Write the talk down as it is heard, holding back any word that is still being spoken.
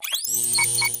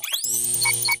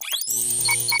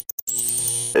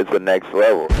it's the next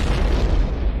level.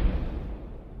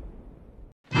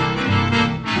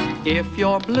 If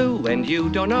you're blue and you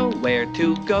don't know where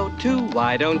to go to,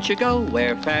 why don't you go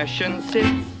where fashion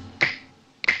sits?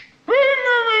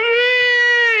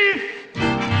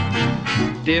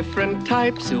 Different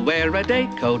types who wear a day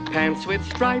coat, pants with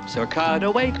stripes, or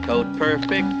cutaway coat,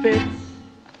 perfect fits.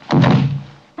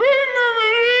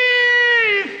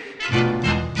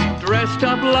 Dressed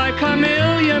up like $1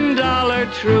 million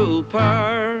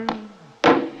trooper,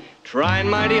 trying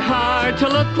mighty hard to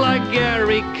look like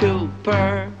Gary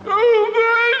Cooper.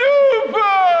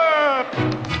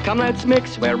 Come, let's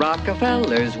mix where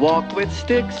Rockefellers walk with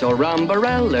sticks or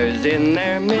umbrellas in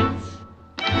their midst.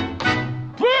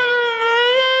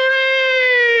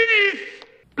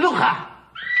 Lucha!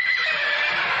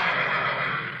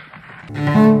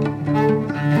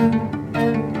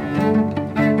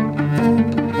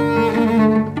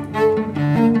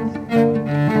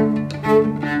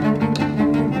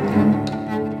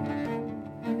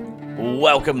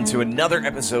 Welcome to another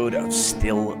episode of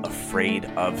Still Afraid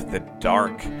of the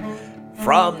Dark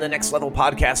from the Next Level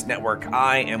Podcast Network.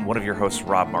 I am one of your hosts,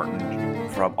 Rob Martin,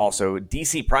 from also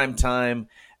DC Primetime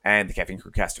and the Caffeine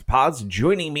Crew cast of pods.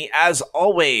 Joining me, as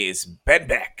always, Ben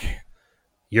Beck.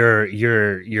 Your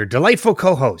delightful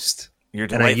co-host. Your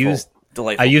delightful,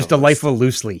 I use delightful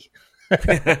loosely.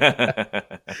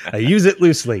 I use it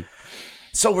loosely.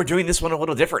 So we're doing this one a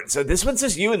little different. So this one's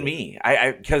just you and me.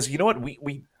 Because you know what?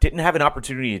 We didn't have an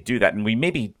opportunity to do that, and we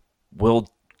maybe will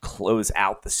close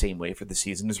out the same way for the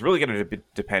season. It's really going to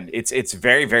depend. It's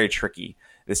very, very tricky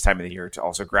this time of the year to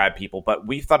also grab people, but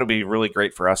we thought it would be really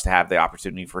great for us to have the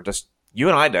opportunity for just you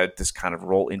and I to just kind of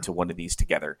roll into one of these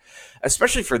together,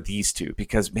 especially for these two,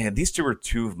 because, man, these two are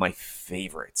two of my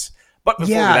favorites. But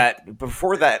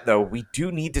before that, though, we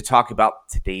do need to talk about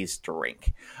today's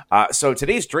drink. So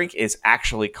today's drink is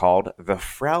actually called the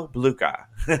Frau Blucher.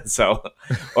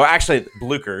 Or actually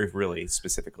Blucher, really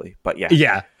specifically. But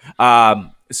yeah.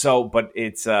 But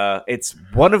it's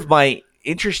one of my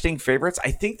interesting favorites. I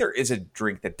think there is a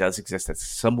drink that does exist that's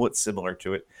somewhat similar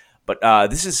to it. But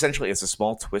this is essentially as a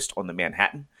small twist on the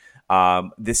Manhattan.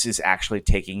 This is actually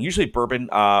taking usually bourbon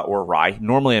or rye.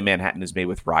 Normally a Manhattan is made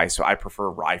with rye, so I prefer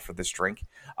rye for this drink.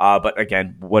 But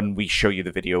again, when we show you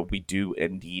the video, we do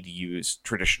indeed use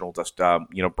traditional just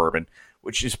bourbon,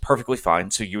 which is perfectly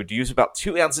fine. So you would use about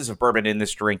 2 ounces of bourbon in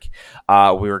this drink.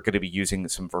 We're going to be using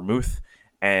some vermouth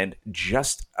and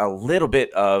just a little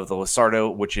bit of the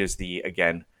Luxardo, which is the,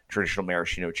 again, traditional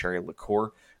maraschino cherry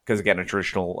liqueur. Because again, a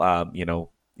traditional,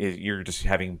 you're just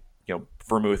having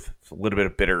vermouth, a little bit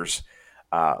of bitters,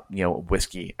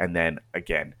 whiskey, and then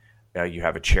again, you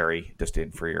have a cherry just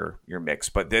in for your mix.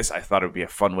 But this, I thought it would be a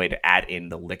fun way to add in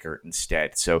the liquor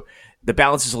instead. So the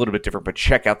balance is a little bit different, but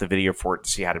check out the video for it to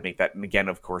see how to make that. And again,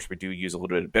 of course, we do use a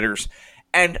little bit of bitters,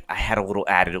 and I had a little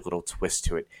twist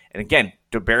to it. And again,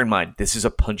 to bear in mind, this is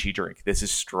a punchy drink. This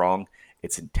is strong.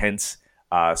 It's intense.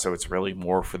 So it's really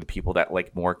more for the people that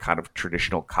like more kind of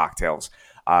traditional cocktails.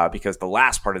 Because the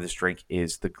last part of this drink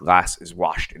is the glass is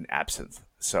washed in absinthe.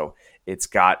 So it's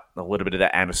got a little bit of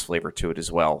that anise flavor to it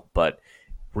as well. But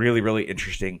really, really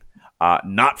interesting.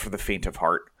 Not for the faint of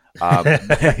heart.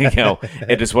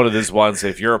 It is one of those ones,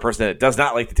 if you're a person that does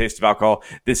not like the taste of alcohol,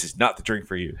 this is not the drink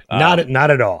for you. Not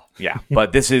at all. Yeah,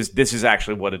 but this is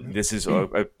actually this is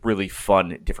a really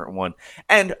fun, different one.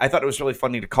 And I thought it was really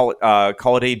funny to call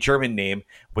it a German name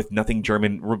with nothing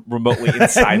German remotely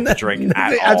inside the drink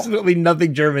at all. Absolutely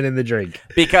nothing German in the drink.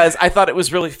 Because I thought it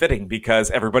was really fitting,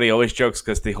 because everybody always jokes,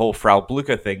 because the whole Frau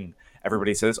Blucher thing,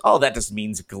 everybody says, oh, that just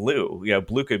means glue.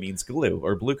 Blucher means glue,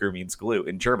 or Blucher means glue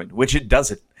in German, which it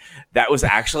doesn't. That was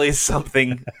actually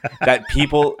something that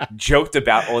people joked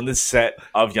about on the set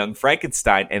of Young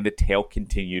Frankenstein, and the tale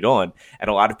continued on. And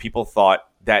a lot of people thought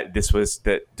that this was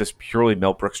just purely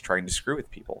Mel Brooks trying to screw with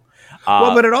people.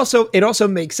 But it also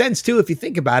makes sense, too, if you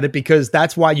think about it, because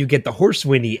that's why you get the horse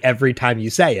whinny every time you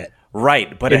say it.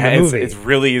 Right, but it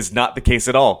really is not the case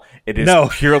at all. It is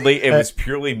was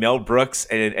purely Mel Brooks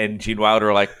and Gene Wilder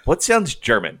were like, what sounds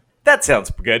German? That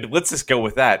sounds good. Let's just go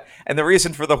with that. And the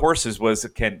reason for the horses was,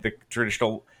 again, the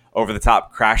traditional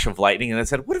over-the-top crash of lightning. And I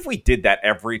said, what if we did that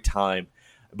every time?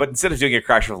 But instead of doing a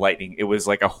crash of lightning, it was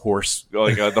like a horse,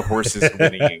 the horses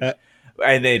whinnying.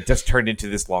 And it just turned into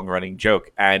this long-running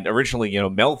joke. And originally,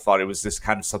 Mel thought it was just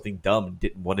kind of something dumb and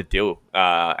didn't want to do.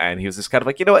 And he was just kind of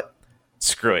like, you know what?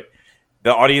 Screw it.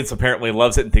 The audience apparently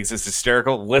loves it and thinks it's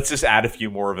hysterical. Let's just add a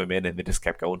few more of them in, and they just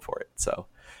kept going for it. So,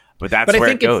 but that's But I where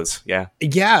it think it's- goes. Yeah.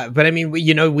 Yeah, but I mean,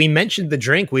 we mentioned the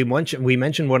drink. We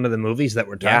mentioned one of the movies that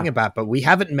we're talking about, but we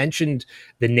haven't mentioned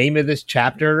the name of this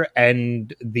chapter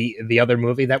and the other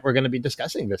movie that we're going to be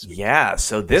discussing this week. Yeah,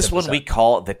 so this one episode. we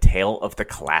call The Tale of the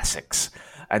Classics.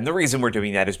 And the reason we're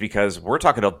doing that is because we're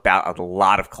talking about a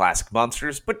lot of classic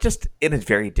monsters, but just in a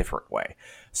very different way.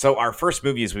 So our first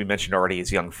movie, as we mentioned already,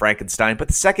 is Young Frankenstein, but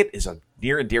the second is a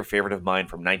near and dear favorite of mine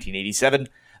from 1987,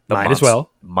 Mine as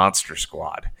well. Monster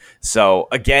Squad. So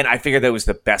again, I figured that was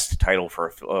the best title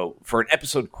for an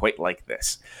episode quite like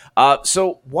this.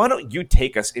 So why don't you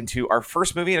take us into our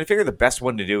first movie? And I figure the best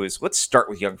one to do is let's start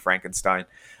with Young Frankenstein,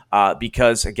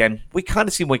 because again, we kind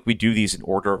of seem like we do these in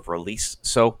order of release.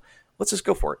 So let's just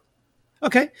go for it.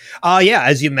 Okay. Yeah,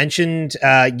 as you mentioned,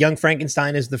 Young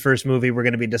Frankenstein is the first movie we're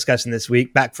going to be discussing this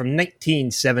week, back from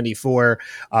 1974,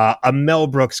 a Mel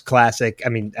Brooks classic. I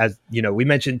mean, as you know, we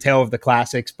mentioned Tale of the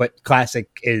Classics, but classic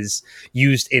is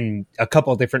used in a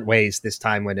couple different ways this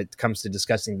time when it comes to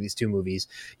discussing these two movies.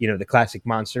 You know, the classic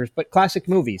monsters, but classic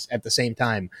movies at the same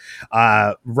time.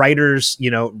 Writers,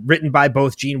 written by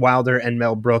both Gene Wilder and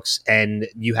Mel Brooks, and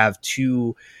you have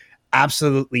two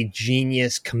absolutely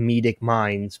genius comedic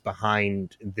minds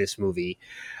behind this movie.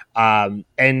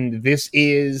 And this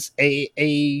is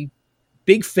a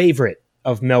big favorite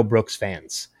of Mel Brooks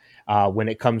fans. When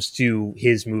it comes to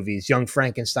his movies, Young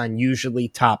Frankenstein usually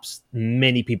tops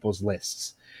many people's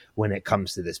lists when it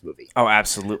comes to this movie. Oh,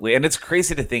 absolutely. And it's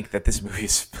crazy to think that this movie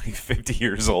is like 50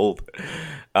 years old.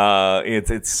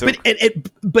 It's so...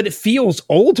 But it feels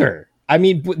older. I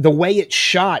mean, the way it's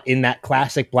shot in that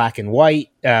classic black and white,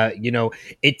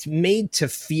 it's made to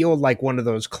feel like one of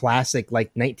those classic,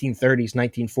 like 1930s,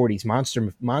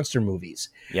 1940s monster movies.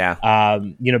 Yeah.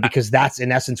 Because that's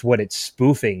in essence what it's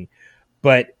spoofing.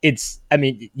 But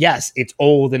yes, it's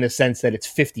old in a sense that it's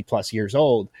 50 plus years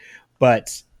old,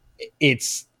 but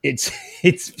it's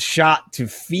shot to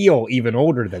feel even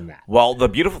older than that. Well, the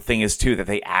beautiful thing is too that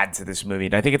they add to this movie,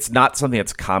 and I think it's not something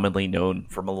that's commonly known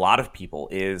from a lot of people,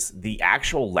 is the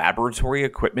actual laboratory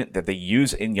equipment that they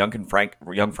use in Young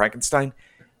Frankenstein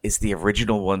is the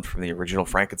original one from the original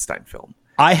Frankenstein film.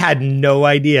 I had no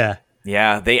idea.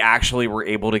 Yeah, they actually were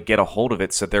able to get a hold of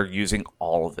it, so they're using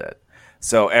all of it.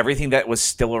 So everything that was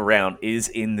still around is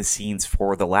in the scenes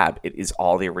for the lab. It is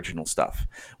all the original stuff,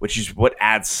 which is what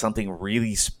adds something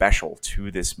really special to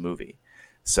this movie.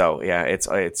 So yeah,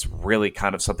 it's really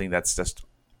kind of something that's just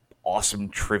awesome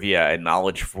trivia and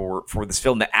knowledge for this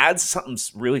film that adds something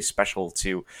really special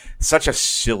to such a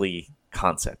silly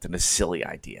concept and a silly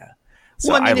idea.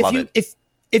 So I love it.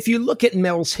 If you look at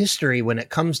Mel's history when it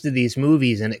comes to these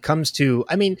movies, and it comes to,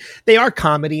 they are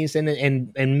comedies, and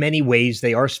in many ways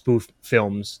they are spoof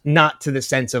films, not to the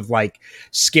sense of like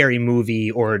Scary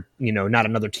Movie or, Not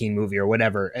Another Teen Movie or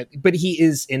whatever, but he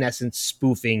is in essence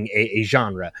spoofing a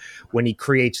genre when he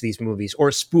creates these movies, or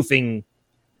spoofing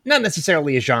not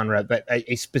necessarily a genre, but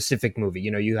a specific movie.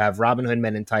 You have Robin Hood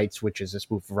Men in Tights, which is a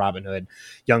spoof of Robin Hood.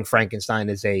 Young Frankenstein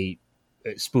is a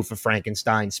spoof of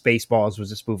Frankenstein. Spaceballs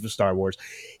was a spoof of Star Wars.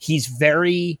 He's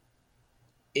very,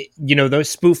 those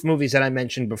spoof movies that I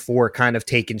mentioned before kind of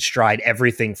take in stride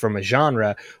everything from a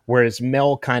genre, whereas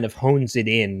Mel kind of hones it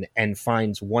in and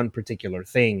finds one particular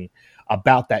thing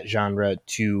about that genre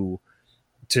to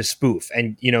spoof.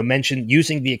 And, mentioned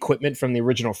using the equipment from the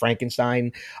original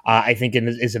Frankenstein, I think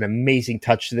is an amazing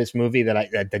touch to this movie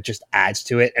that just adds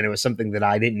to it. And it was something that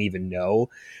I didn't even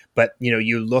know. But,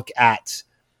 you look at,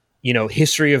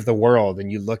 History of the World,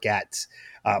 and you look at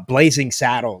Blazing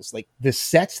Saddles, like the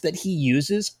sets that he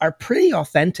uses are pretty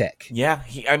authentic. Yeah.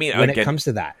 When it comes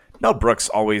to that. Mel Brooks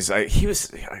always, he's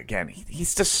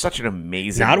just such an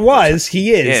amazing...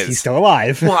 He is. He's still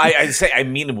alive. Well,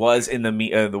 was in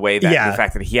the way that the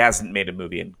fact that he hasn't made a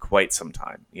movie in quite some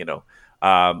time,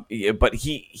 but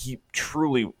he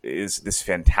truly is this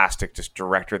fantastic just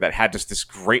director that had just this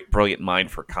great, brilliant mind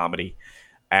for comedy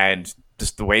and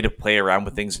just the way to play around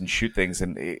with things and shoot things.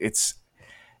 And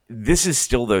this is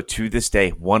still, though, to this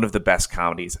day, one of the best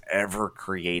comedies ever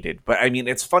created. But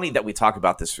it's funny that we talk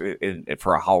about this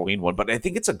for a Halloween one, but I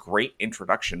think it's a great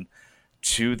introduction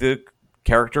to the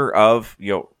character of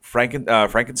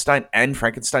Frankenstein and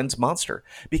Frankenstein's monster,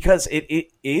 because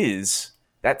it is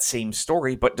that same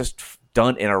story, but just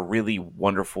done in a really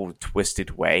wonderful,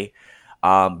 twisted way.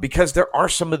 Because there are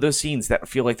some of those scenes that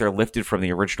feel like they're lifted from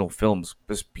the original films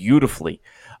just beautifully,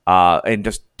 in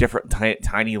just different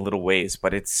tiny little ways.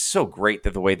 But it's so great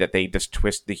that the way that they just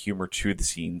twist the humor to the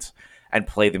scenes and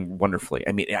play them wonderfully.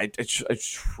 I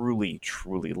truly,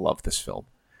 truly love this film.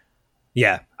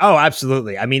 Yeah. Oh,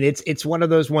 absolutely. I mean, it's one of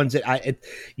those ones that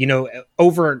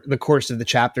over the course of the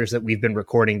chapters that we've been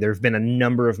recording, there have been a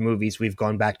number of movies we've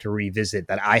gone back to revisit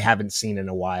that I haven't seen in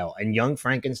a while. And Young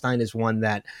Frankenstein is one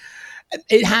that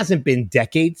it hasn't been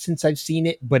decades since I've seen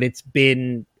it, but it's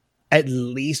been at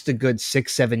least a good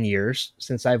 6-7 years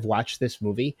since I've watched this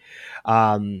movie.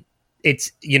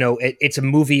 It's a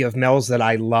movie of Mel's that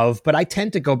I love, but I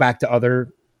tend to go back to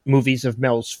other movies of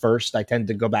Mel's first. I tend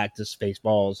to go back to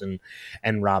Spaceballs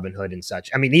and Robin Hood and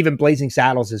such. I mean, even Blazing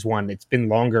Saddles is one. It's been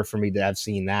longer for me to have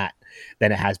seen that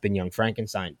than it has been Young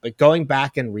Frankenstein. But going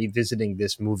back and revisiting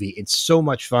this movie, it's so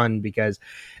much fun because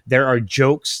there are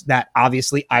jokes that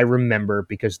obviously I remember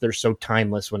because they're so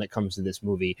timeless when it comes to this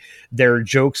movie. There are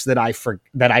jokes that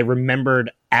I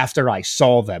remembered after I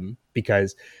saw them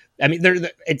because I mean,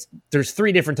 there's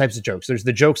three different types of jokes. There's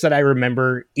the jokes that I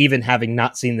remember even having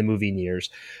not seen the movie in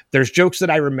years. There's jokes that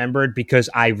I remembered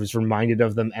because I was reminded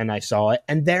of them and I saw it.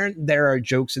 And there are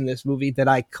jokes in this movie that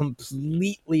I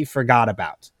completely forgot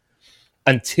about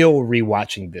until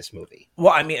rewatching this movie.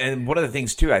 Well, I mean, and one of the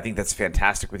things too, I think that's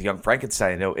fantastic with Young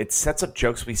Frankenstein. It sets up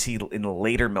jokes we see in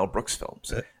later Mel Brooks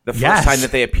films. The first time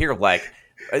that they appear, like,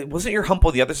 wasn't your hump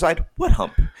on the other side? What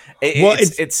hump?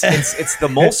 It's the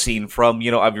mole scene from,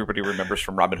 everybody remembers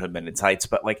from Robin Hood Men in Tights,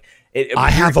 but like I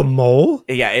have a mole.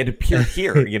 Yeah, it appeared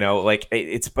here.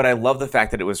 But I love the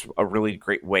fact that it was a really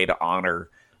great way to honor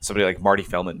somebody like Marty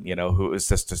Feldman, who is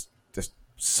just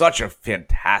such a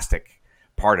fantastic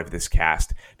part of this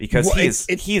cast because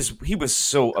he was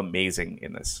so amazing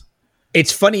in this.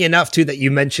 It's funny enough, too, that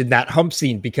you mentioned that hump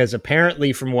scene, because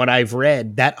apparently from what I've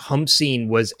read, that hump scene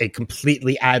was a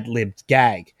completely ad-libbed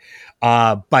gag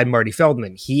by Marty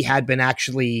Feldman. He had been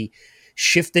actually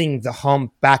shifting the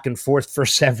hump back and forth for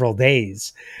several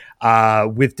days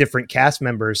with different cast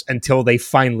members until they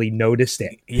finally noticed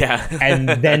it. Yeah. And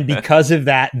then because of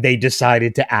that, they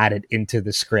decided to add it into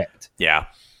the script. Yeah.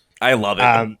 I love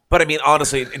it. But I mean,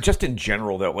 honestly, just in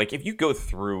general, though, like if you go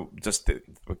through just the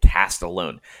cast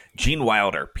alone, Gene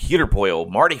Wilder, Peter Boyle,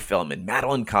 Marty Feldman,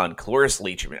 Madeline Kahn, Cloris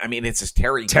Leachman. I mean, it's just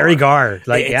Terry Garr.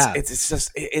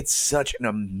 It's such an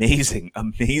amazing,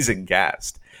 amazing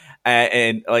cast.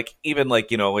 And like, even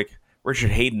like, like Richard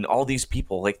Hayden, all these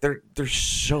people, like they're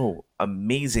so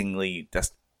amazingly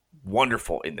just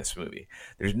wonderful in this movie.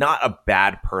 There's not a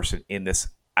bad person in this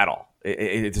at all.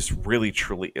 It just really,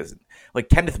 truly isn't. Like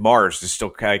Kenneth Mars just still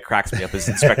kind of cracks me up as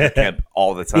Inspector Kemp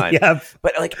all the time. Yep.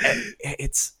 But like,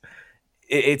 it's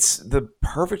the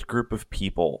perfect group of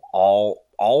people, all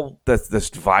that's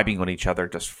vibing on each other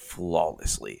just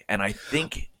flawlessly. And I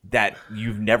think that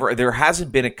there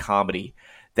hasn't been a comedy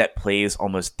that plays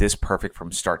almost this perfect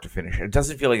from start to finish. It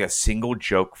doesn't feel like a single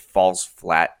joke falls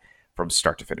flat from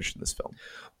start to finish in this film.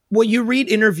 Well, you read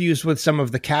interviews with some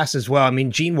of the cast as well. I mean,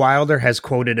 Gene Wilder has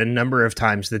quoted a number of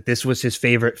times that this was his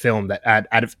favorite film, that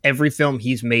out of every film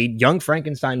he's made, Young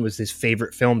Frankenstein was his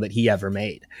favorite film that he ever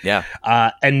made. Yeah.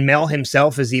 And Mel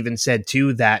himself has even said,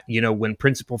 too, that, when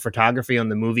principal photography on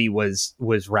the movie was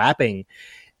wrapping,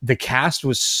 the cast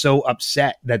was so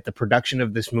upset that the production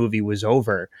of this movie was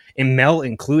over, and Mel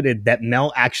included, that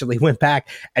Mel actually went back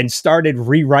and started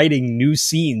rewriting new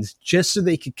scenes just so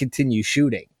they could continue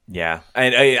shooting. Yeah,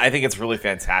 and I think it's really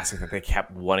fantastic that they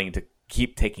kept wanting to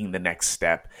keep taking the next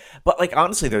step. But like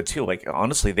honestly though too,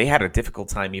 they had a difficult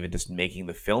time even just making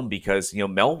the film because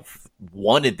Mel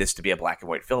wanted this to be a black and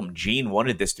white film. Gene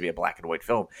wanted this to be a black and white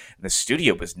film, and the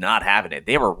studio was not having it.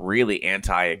 They were really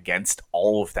against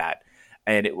all of that,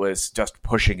 and it was just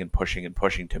pushing and pushing and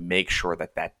pushing to make sure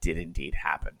that did indeed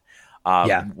happen.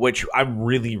 Which I'm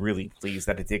really, really pleased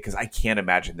that it did, because I can't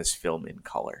imagine this film in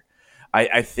color.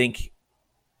 I think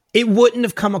it wouldn't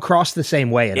have come across the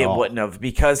same way at all. It wouldn't have,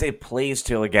 because it plays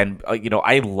to, again,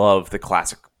 I love the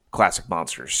classic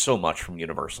monsters so much from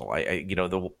Universal.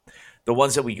 The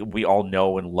ones that we all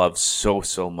know and love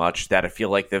so much, that I feel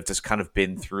like they've just kind of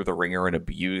been through the ringer and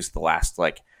abused the last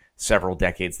several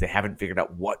decades. They haven't figured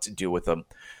out what to do with them.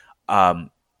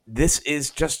 This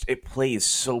is just, it plays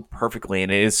so perfectly, and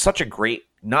it is such a great,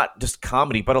 not just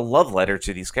comedy, but a love letter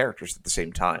to these characters at the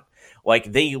same time.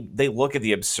 Like they look at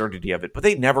the absurdity of it, but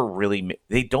they never really,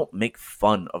 they don't make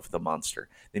fun of the monster.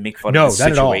 They make fun of the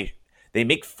situation. They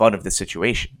make fun of the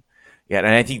situation. Yeah, and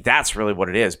I think that's really what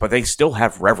it is. But they still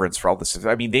have reverence for all this.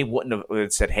 I mean, they wouldn't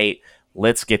have said, "Hey,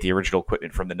 let's get the original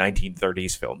equipment from the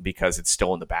 1930s film because it's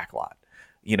still in the back lot."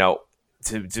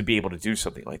 To be able to do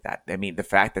something like that. I mean, the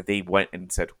fact that they went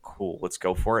and said, "Cool, let's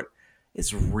go for it,"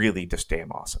 is really just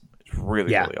damn awesome. It's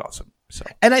really, really awesome. So,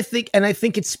 and I think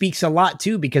it speaks a lot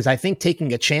too, because I think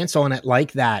taking a chance on it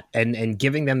like that and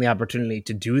giving them the opportunity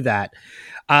to do that,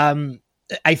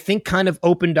 I think kind of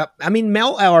opened up. I mean,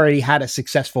 Mel already had a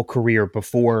successful career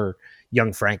before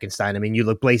Young Frankenstein. I mean, you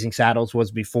look, Blazing Saddles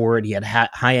was before it. He had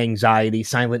High Anxiety,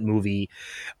 silent movie.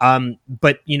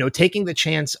 But, taking the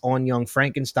chance on Young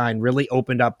Frankenstein really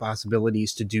opened up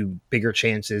possibilities to do bigger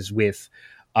chances with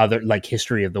other, like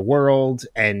History of the World.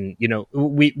 And,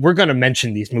 we're going to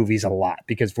mention these movies a lot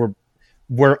because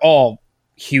we're all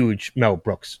huge Mel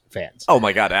Brooks fans. Oh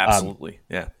my God, absolutely.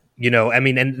 Yeah.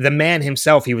 And the man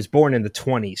himself, he was born in the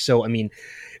 20s. So, I mean,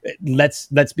 let's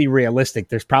be realistic.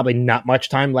 There's probably not much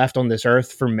time left on this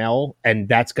earth for Mel. And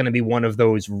that's going to be one of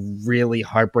those really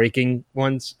heartbreaking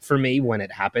ones for me when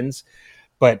it happens.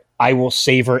 But I will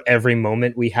savor every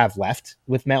moment we have left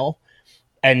with Mel.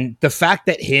 And the fact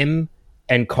that him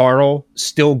and Carl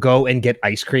still go and get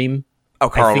ice cream. Oh,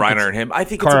 Carl Reiner and him. I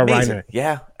think Carl it's amazing. Reiner.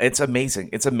 Yeah, it's amazing.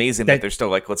 It's amazing that they're still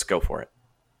like, let's go for it.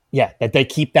 Yeah, that they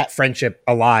keep that friendship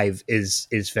alive is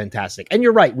fantastic. And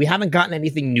you're right. We haven't gotten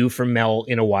anything new from Mel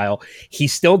in a while. He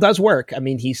still does work. I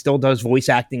mean, he still does voice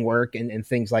acting work and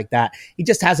things like that. He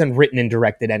just hasn't written and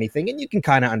directed anything. And you can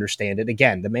kind of understand it.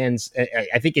 Again, the man's,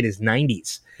 I think in his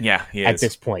 90s. Yeah, he at is.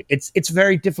 this point. It's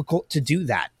very difficult to do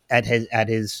that at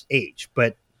his age.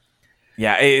 But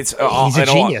yeah, he's a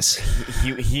genius.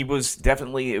 He was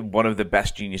definitely one of the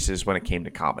best geniuses when it came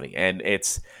to comedy. And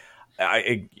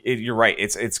you're right.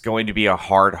 It's going to be a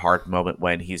hard moment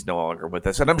when he's no longer with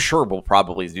us, and I'm sure we'll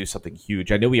probably do something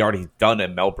huge. I know we already done a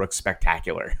Mel Brooks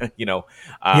spectacular,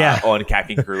 on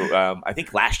Capping Crew. I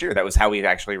think last year that was how we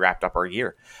actually wrapped up our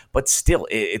year. But still,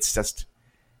 it's just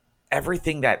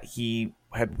everything that he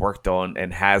had worked on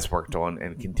and has worked on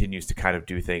and continues to kind of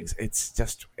do things. It's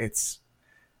just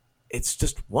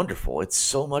wonderful. It's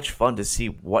so much fun to see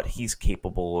what he's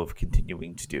capable of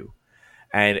continuing to do,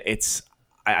 and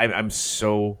I'm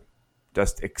so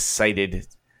just excited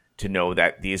to know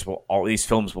that all these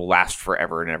films will last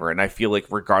forever and ever. And I feel like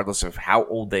regardless of how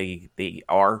old they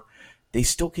are, they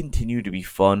still continue to be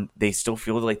fun. They still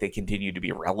feel like they continue to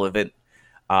be relevant.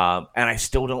 And I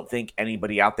still don't think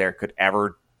anybody out there could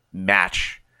ever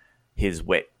match his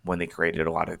wit when they created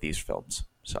a lot of these films.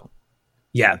 So,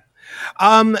 yeah.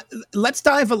 Let's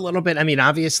dive a little bit. I mean,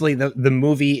 obviously the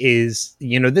movie is,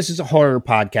 this is a horror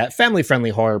podcast, family friendly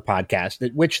horror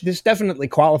podcast, which this definitely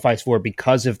qualifies for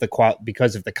because of the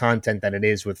content that it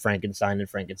is with Frankenstein and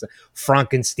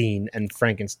Frankenstein and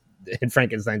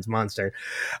Frankenstein's monster.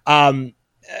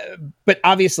 But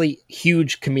obviously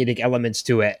huge comedic elements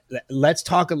to it. Let's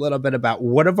talk a little bit about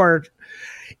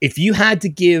if you had to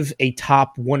give a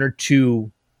top one or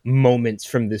two moments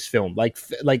from this film,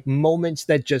 like moments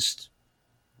that just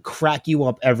crack you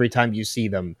up every time you see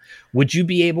them, would you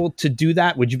be able to do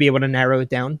that? Would you be able to narrow it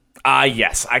down?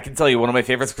 Yes, I can tell you one of my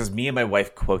favorites because me and my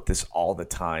wife quote this all the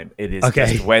time. It is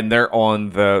just when they're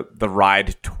on the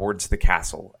ride towards the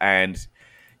castle and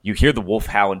you hear the wolf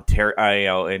howl and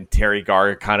Terry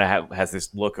Garr kind of has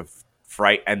this look of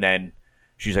fright, and then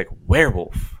she's like,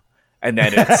 werewolf, and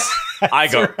then it's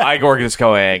Igor just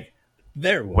going,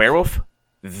 werewolf,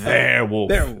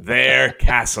 their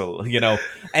castle,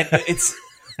 and it's.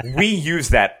 We use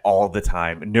that all the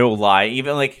time, no lie.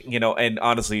 Even and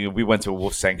honestly, we went to a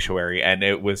wolf sanctuary,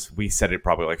 and we said it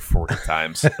probably like 40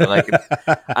 times. And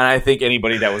I think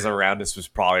anybody that was around us was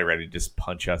probably ready to just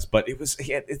punch us. But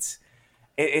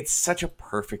it's such a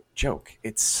perfect joke.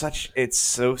 It's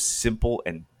so simple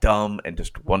and dumb and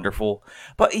just wonderful.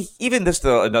 But even just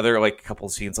another couple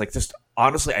scenes, just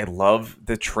honestly, I love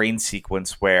the train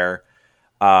sequence where,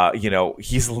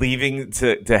 he's leaving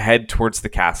to head towards the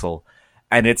castle.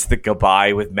 And it's the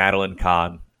goodbye with Madeline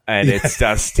Kahn. And it's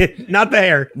just... Not the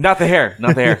hair.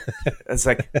 It's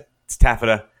like, it's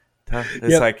taffeta.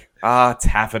 It's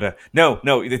taffeta. No,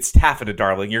 it's taffeta,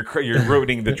 darling. You're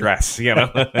ruining the dress,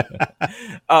 Not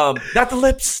the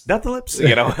lips.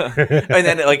 And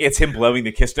then it's him blowing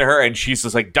the kiss to her, and she's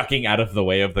just ducking out of the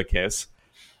way of the kiss.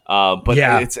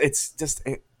 It's just...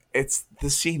 the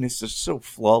scene is just so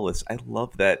flawless. I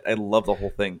love that. I love the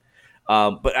whole thing.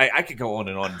 But I could go on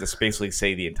and just basically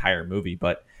say the entire movie,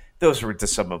 but those were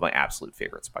just some of my absolute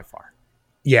favorites by far.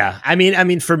 Yeah. I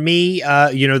mean, for me,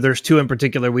 there's two in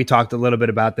particular. We talked a little bit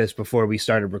about this before we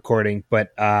started recording,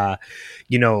 but,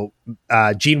 Gene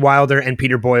Wilder and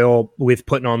Peter Boyle with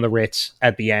Putting on the Ritz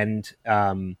at the end.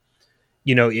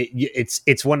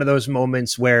 It's one of those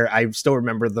moments where I still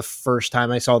remember the first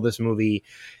time I saw this movie,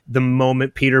 the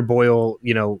moment Peter Boyle,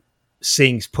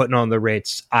 sings Putting on the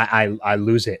Ritz, I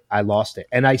lose it. I lost it.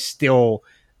 And I still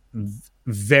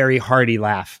very hearty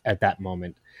laugh at that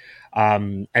moment.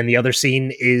 And the other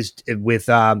scene is with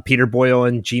Peter Boyle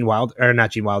and Gene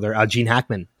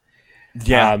Hackman.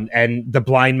 Yeah. And the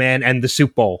blind man and the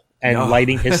soup bowl. and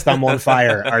lighting his thumb on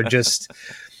fire are just.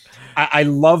 I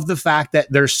love the fact that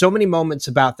there's so many moments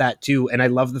about that too, and I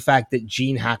love the fact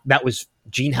that that was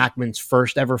Gene Hackman's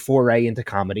first ever foray into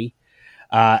comedy,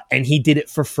 and he did it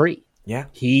for free. Yeah,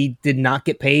 he did not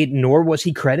get paid, nor was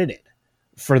he credited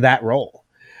for that role.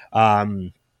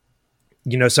 So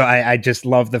I just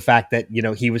love the fact that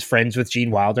he was friends with Gene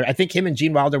Wilder. I think him and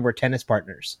Gene Wilder were tennis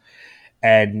partners,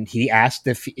 and he asked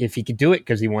if he could do it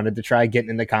because he wanted to try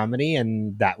getting into comedy,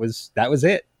 and that was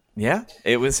it. Yeah,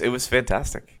 it was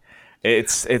fantastic.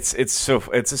 It's just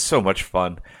so much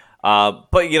fun.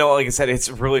 But like I said,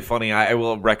 it's really funny. I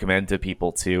will recommend to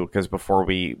people too, because before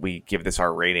we give this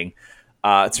our rating,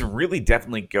 to really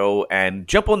definitely go and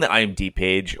jump on the IMDb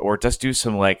page or just do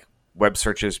some like web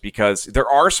searches, because there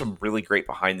are some really great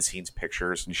behind the scenes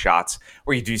pictures and shots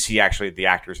where you do see actually the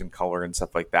actors in color and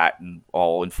stuff like that, and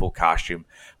all in full costume.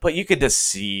 But you could just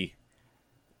see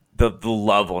the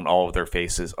love on all of their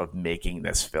faces of making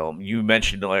this film. You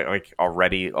mentioned like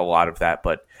already a lot of that,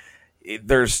 but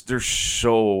there's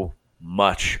so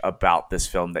much about this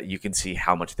film that you can see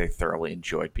how much they thoroughly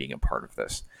enjoyed being a part of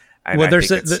this. And I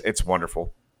think it's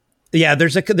wonderful. Yeah,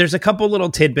 there's a couple little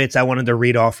tidbits I wanted to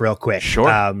read off real quick.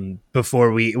 Sure.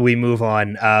 Before we move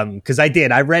on, because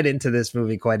I read into this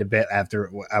movie quite a bit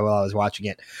while I was watching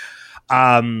it.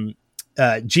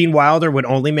 Gene Wilder would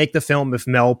only make the film if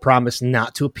Mel promised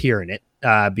not to appear in it,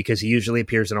 because he usually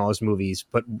appears in all his movies.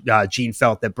 But Gene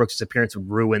felt that Brooks' appearance would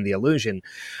ruin the illusion.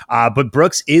 But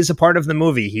Brooks is a part of the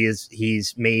movie.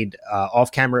 He's made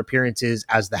off-camera appearances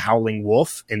as the Howling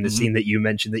Wolf in the scene that you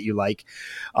mentioned that you like,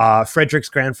 Frederick's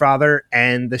grandfather,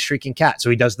 and the Shrieking Cat. So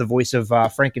he does the voice of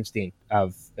Frankenstein,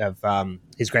 of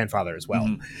his grandfather as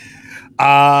well.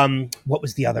 What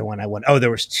was the other one I won? Oh,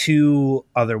 there was three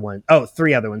other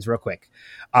ones real quick.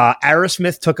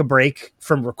 Aerosmith took a break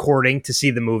from recording to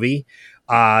see the movie.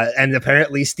 And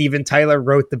apparently Steven Tyler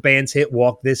wrote the band's hit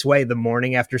Walk This Way the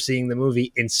morning after seeing the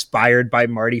movie, inspired by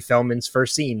Marty Feldman's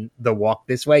first scene, the Walk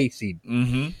This Way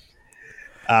scene.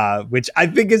 Which I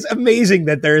think is amazing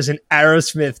that there is an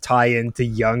Aerosmith tie-in to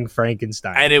Young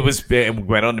Frankenstein. And it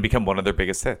went on to become one of their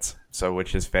biggest hits,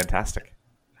 which is fantastic.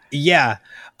 Yeah.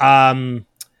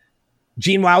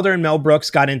 Gene Wilder and Mel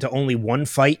Brooks got into only one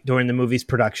fight during the movie's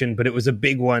production, but it was a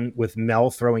big one, with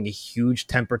Mel throwing a huge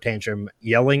temper tantrum,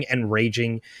 yelling and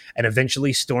raging, and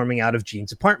eventually storming out of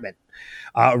Gene's apartment.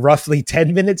 Roughly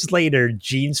 10 minutes later,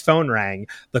 Gene's phone rang.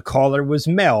 The caller was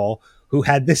Mel, who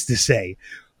had this to say: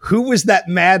 "Who was that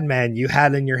madman you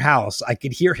had in your house? I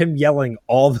could hear him yelling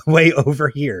all the way over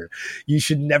here. You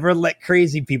should never let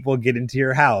crazy people get into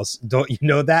your house. Don't you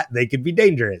know that? They could be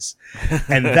dangerous."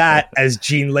 And that, as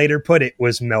Gene later put it,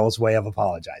 was Mel's way of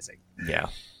apologizing. Yeah.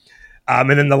 And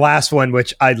then the last one,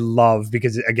 which I love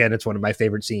because, again, it's one of my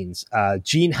favorite scenes.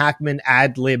 Gene Hackman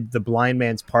ad-libbed the blind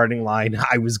man's parting line,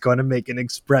 "I was going to make an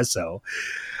espresso."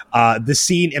 The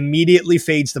scene immediately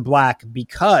fades to black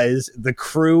because the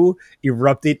crew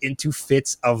erupted into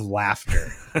fits of laughter,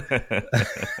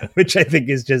 which I think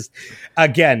is just,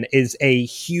 again, is a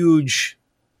huge...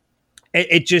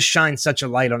 It just shines such a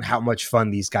light on how much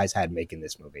fun these guys had making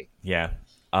this movie. Yeah.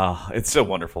 It's so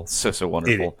wonderful. So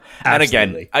wonderful. And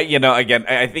again,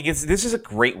 I think this is a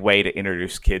great way to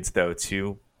introduce kids, though,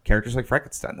 to characters like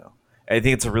Frankenstein, though. I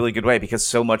think it's a really good way because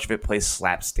so much of it plays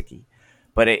slapsticky.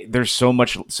 But there's so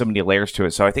many layers to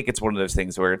it. So I think it's one of those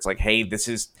things where it's like, hey,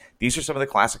 these are some of the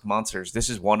classic monsters. This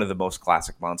is one of the most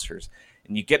classic monsters.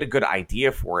 And you get a good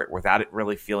idea for it without it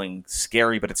really feeling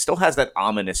scary, but it still has that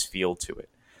ominous feel to it.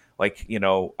 Like,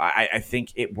 I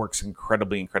think it works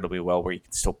incredibly, incredibly well where you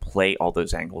can still play all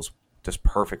those angles just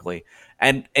perfectly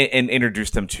and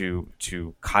introduce them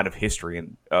to kind of history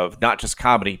and of not just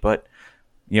comedy, but,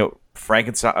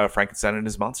 Frankenstein and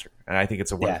his monster. And I think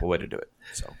it's a wonderful way to do it.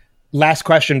 So. Last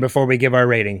question before we give our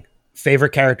rating. Favorite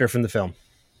character from the film?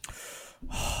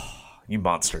 You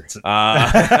monster.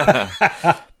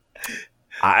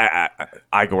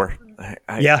 Igor.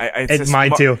 It's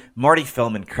mine too. Marty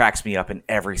Feldman cracks me up in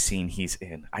every scene he's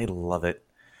in. I love it.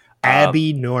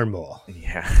 Abby Normal.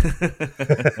 Yeah.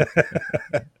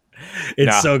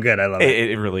 It's so good. I love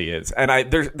it. It really is.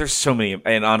 And there's so many,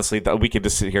 and honestly, we could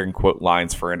just sit here and quote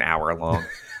lines for an hour long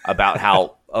about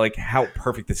how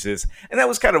perfect this is. And that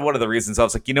was kind of one of the reasons I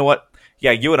was like, you know what?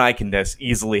 Yeah, you and I can just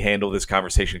easily handle this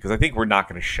conversation because I think we're not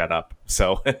going to shut up.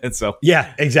 So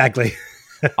yeah, exactly.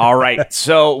 All right.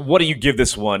 So what do you give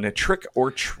this one? A trick or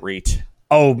treat?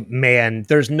 Oh, man,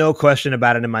 there's no question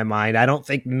about it in my mind. I don't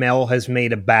think Mel has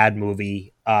made a bad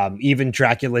movie. Even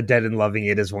Dracula Dead and Loving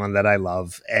It is one that I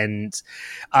love. And,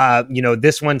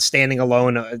 this one standing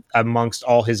alone amongst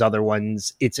all his other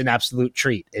ones, it's an absolute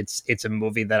treat. It's a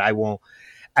movie that I will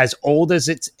as old as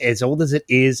it is,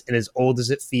 and as old as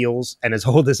it feels, and as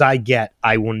old as I get,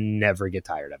 I will never get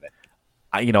tired of it.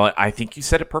 I think you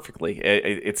said it perfectly.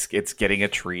 It's getting a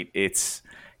treat. It's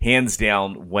hands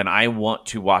down when I want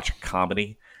to watch a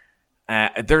comedy.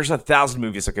 There's 1,000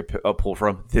 movies I could pull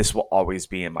from. This will always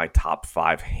be in my top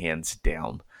 5, hands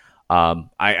down.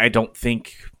 I don't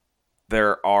think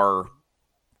there are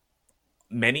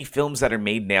many films that are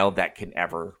made now that can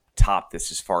ever top this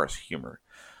as far as humor,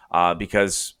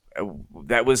 because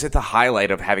that was at the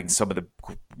highlight of having some of the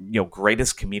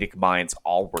greatest comedic minds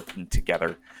all working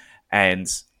together. And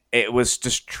it was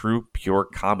just true, pure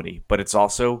comedy. But it's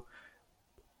also,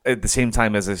 at the same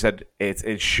time, as I said, it's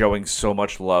showing so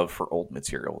much love for old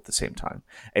material at the same time.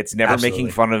 It's never Absolutely.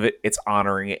 making fun of it. It's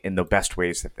honoring it in the best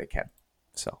ways that they can.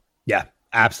 So, Yeah,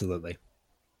 absolutely.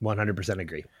 100%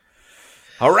 agree.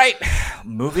 all right.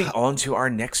 Moving on to our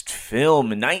next film,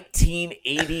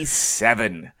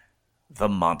 1987, The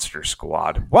Monster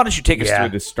Squad. Why don't you take us Yeah.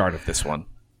 through the start of this one?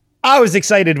 I was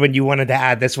excited when you wanted to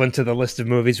add this one to the list of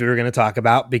movies we were going to talk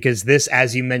about, because this,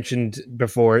 as you mentioned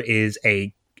before, is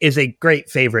a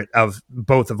great favorite of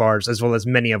both of ours, as well as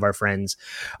many of our friends.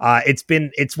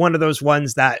 It's one of those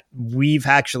ones that we've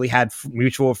actually had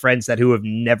mutual friends who have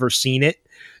never seen it.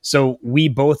 So we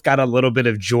both got a little bit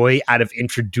of joy out of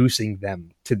introducing them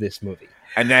to this movie.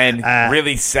 And then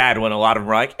really sad when a lot of them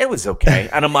were like, it was okay.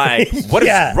 And I'm like, what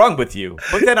Yeah. is wrong with you?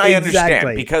 But then I understand,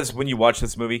 Exactly. because when you watch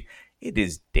this movie, it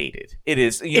is dated. It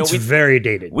is, It's very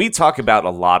dated. we talk about a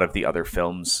lot of the other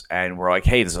films and we're like,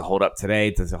 hey, does it hold up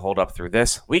today? Does it hold up through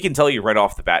this? We can tell you right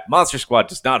off the bat, Monster Squad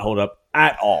does not hold up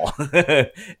at all.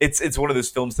 It's one of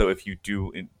those films, though, if you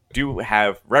do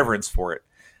have reverence for it,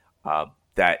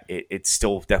 that it's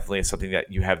still definitely something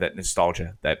that you have that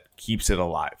nostalgia that keeps it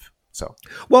alive. So,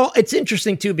 Well, it's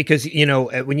interesting too, because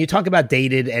when you talk about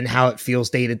dated and how it feels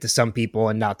dated to some people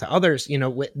and not to others,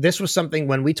 this was something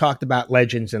when we talked about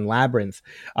Legends and Labyrinth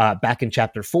back in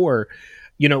chapter 4.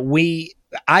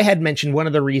 I had mentioned one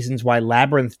of the reasons why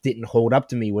Labyrinth didn't hold up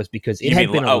to me was because it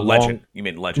had been a long Legend. You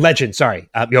mean Legend? Legend, sorry.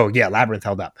 Labyrinth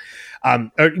held up.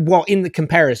 In the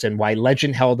comparison, why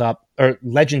Legend held up, or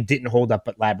Legend didn't hold up,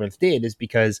 but Labyrinth did, is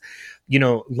because,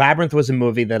 Labyrinth was a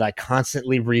movie that I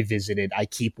constantly revisited. I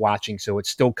keep watching, so it's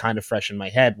still kind of fresh in my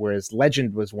head, whereas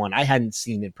Legend was one I hadn't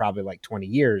seen in probably like 20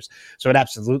 years, so it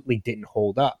absolutely didn't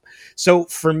hold up. So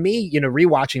for me,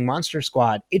 rewatching Monster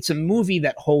Squad, it's a movie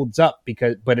that holds up,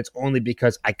 but it's only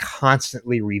because I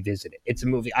constantly revisit it. It's a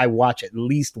movie I watch at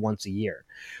least once a year.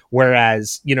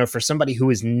 Whereas, for somebody who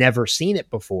has never seen it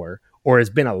before, or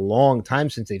has been a long time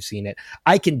since they've seen it,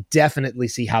 I can definitely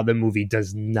see how the movie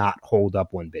does not hold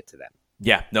up one bit to them.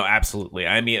 Yeah, no, absolutely.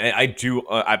 I mean, I do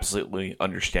absolutely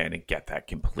understand and get that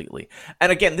completely.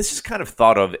 And again, this is kind of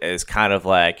thought of as kind of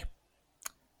like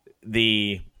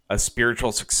a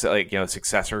spiritual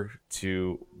successor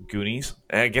to Goonies.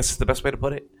 I guess is the best way to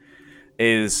put it.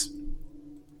 Is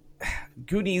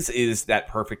Goonies is that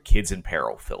perfect kids in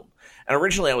peril film. And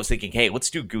originally I was thinking, hey,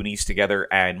 let's do Goonies together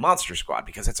and Monster Squad,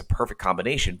 because that's a perfect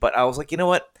combination. But I was like, you know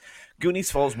what?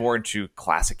 Goonies falls more into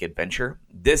classic adventure.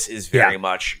 This is very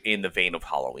much in the vein of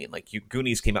Halloween. Like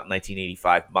Goonies came out in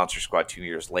 1985, Monster Squad 2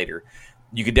 years later.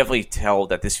 You can definitely tell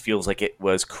that this feels like it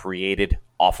was created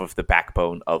off of the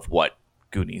backbone of what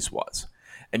Goonies was.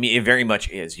 I mean, it very much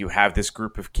is. You have this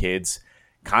group of kids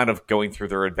kind of going through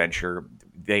their adventure,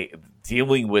 they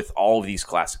dealing with all of these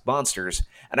classic monsters.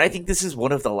 And I think this is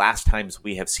one of the last times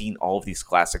we have seen all of these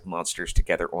classic monsters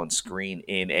together on screen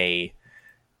in a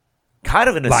kind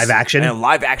of in a live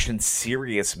action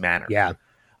serious manner. Yeah.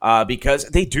 Because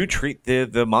they do treat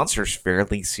the monsters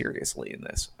fairly seriously in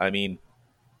this. I mean,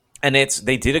 and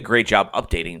they did a great job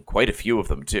updating quite a few of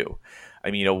them too. I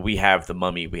mean, we have the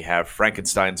Mummy, we have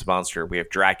Frankenstein's monster, we have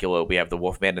Dracula, we have the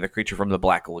Wolfman and the Creature from the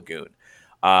Black Lagoon,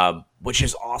 which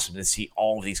is awesome to see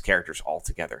all of these characters all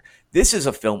together. This is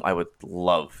a film I would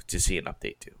love to see an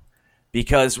update to,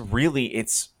 because really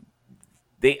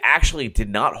they actually did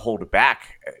not hold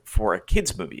back for a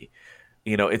kids movie.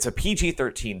 It's a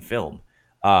PG-13 film,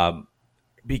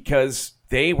 because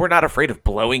they were not afraid of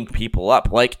blowing people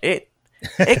up. Like it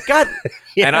got,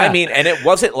 Yeah. and I mean, and it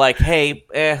wasn't like, hey,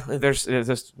 there's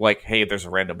just like, hey, there's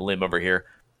a random limb over here.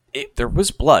 There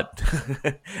was blood.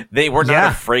 They were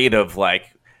not afraid of like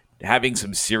having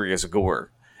some serious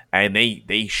gore, and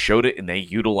they showed it and they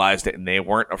utilized it, and they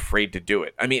weren't afraid to do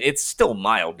it. I mean, it's still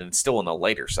mild and it's still on the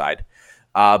lighter side,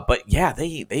 but yeah,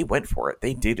 they went for it.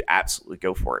 They did absolutely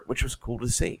go for it, which was cool to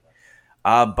see.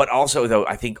 But also, though,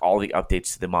 I think all the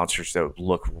updates to the monsters though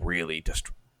look really just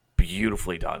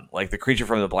beautifully done. Like the Creature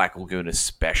from the Black Lagoon,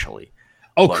 especially.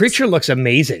 Oh, Creature looks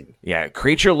amazing. Yeah,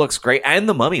 Creature looks great, and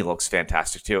The Mummy looks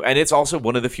fantastic too. And it's also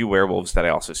one of the few werewolves that I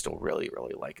also still really,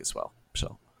 really like as well.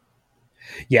 So,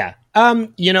 yeah,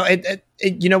 you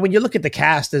know, when you look at the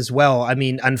cast as well, I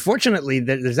mean, unfortunately,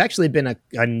 there's actually been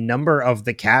a number of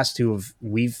the cast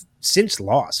we've since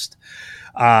lost.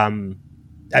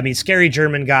 I mean, Scary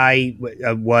German guy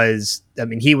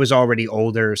he was already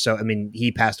older. So, I mean,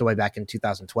 he passed away back in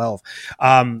 2012.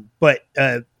 But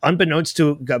unbeknownst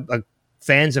to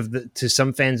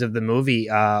some fans of the movie,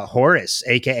 Horace,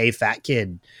 AKA Fat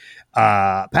Kid,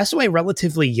 passed away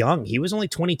relatively young. He was only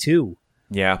 22.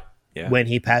 Yeah. When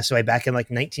he passed away back in like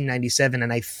 1997.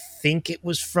 And I think it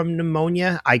was from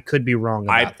pneumonia. I could be wrong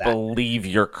about that. I believe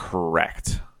you're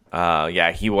correct.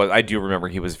 Yeah, he was. I do remember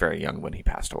he was very young when he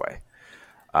passed away.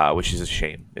 Which is a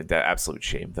shame, the absolute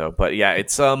shame, though. But yeah,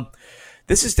 it's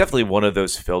this is definitely one of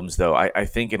those films, though. I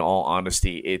think, in all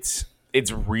honesty, it's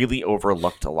really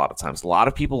overlooked a lot of times. A lot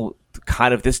of people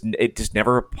it just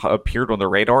never appeared on the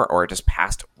radar, or it just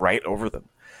passed right over them.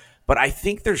 But I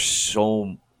think there's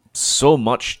so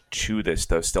much to this,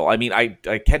 though. Still, I mean, I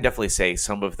can definitely say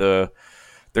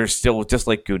there's still, just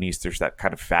like Goonies, there's that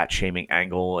kind of fat shaming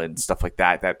angle and stuff like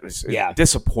that. That was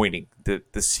disappointing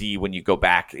to see when you go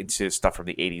back into stuff from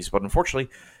the 80s. But unfortunately,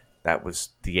 that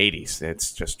was the 80s.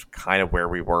 It's just kind of where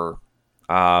we were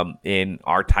in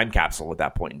our time capsule at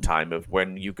that point in time, of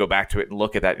when you go back to it and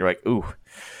look at that, and you're like, ooh,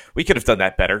 we could have done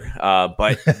that better.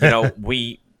 But,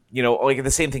 like the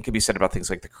same thing can be said about things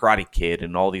like The Karate Kid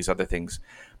and all these other things.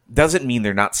 Doesn't mean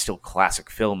they're not still classic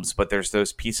films, but there's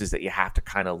those pieces that you have to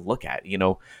kind of look at.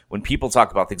 When people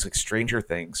talk about things like Stranger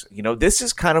Things, this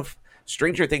is kind of,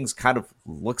 Stranger Things kind of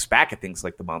looks back at things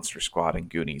like the Monster Squad and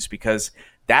Goonies, because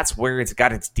that's where it's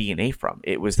got its DNA from.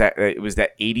 It was that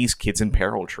 80s kids in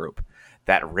peril trope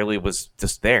that really was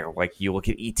just there. Like, you look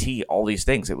at E.T., all these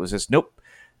things. It was just, nope.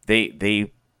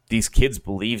 These kids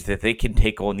believe that they can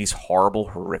take on these horrible,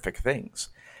 horrific things.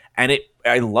 And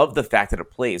I love the fact that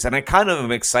it plays, and I kind of am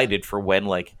excited for when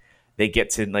they get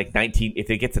to if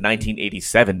they get to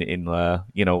 1987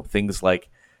 in things like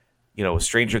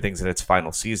Stranger Things in its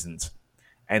final seasons,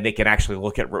 and they can actually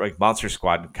look at Monster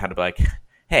Squad and kind of like,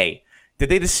 hey, did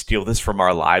they just steal this from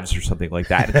our lives or something like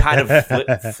that? And kind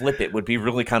of flip it would be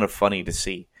really kind of funny to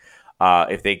see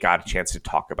if they got a chance to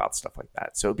talk about stuff like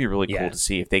that. So it'd be really cool to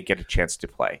see if they get a chance to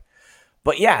play.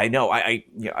 But yeah, I know.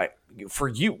 For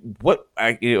you,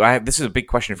 this is a big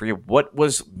question for you. What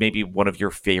was maybe one of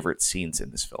your favorite scenes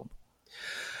in this film?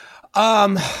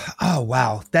 Oh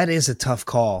wow, that is a tough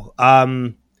call.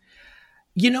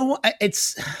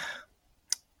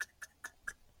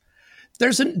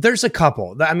 There's a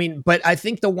couple. I mean, but I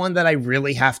think the one that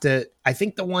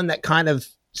the one that kind of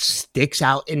sticks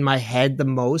out in my head the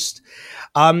most,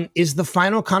 is the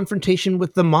final confrontation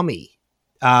with the mummy.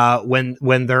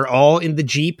 When they're all in the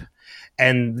Jeep,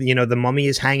 and the mummy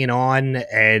is hanging on,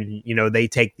 and they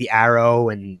take the arrow,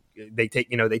 and they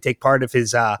take part of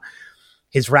his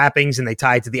wrappings, and they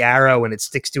tie it to the arrow, and it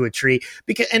sticks to a tree,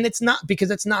 because it's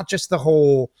not just the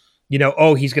whole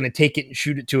he's going to take it and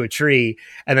shoot it to a tree,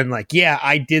 and then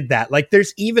I did that.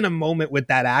 There's even a moment with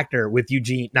that actor, with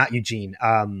not Eugene,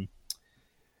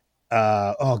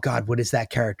 oh god, what is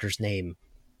that character's name?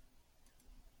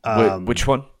 Which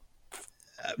one?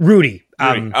 Rudy.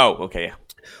 Oh, okay. Yeah.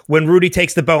 When Rudy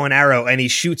takes the bow and arrow and he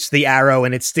shoots the arrow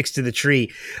and it sticks to the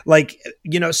tree,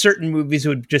 certain movies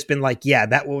would just been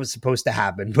that was supposed to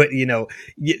happen. But you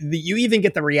even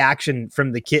get the reaction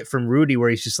from the kid, from Rudy,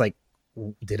 where he's just like,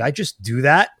 did I just do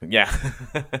that? Yeah.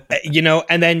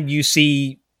 And then you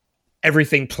see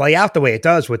everything play out the way it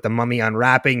does, with the mummy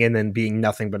unwrapping and then being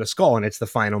nothing but a skull. And it's the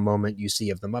final moment you see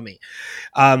of the mummy.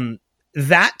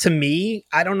 That, to me,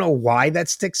 I don't know why that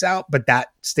sticks out, but that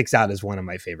sticks out as one of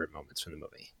my favorite moments from the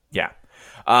movie. Yeah.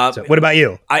 So what about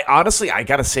you? I honestly, I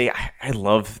gotta say, I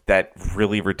love that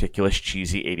really ridiculous,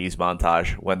 cheesy 80s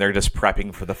montage when they're just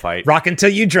prepping for the fight. Rock Until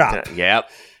You Drop. Yep.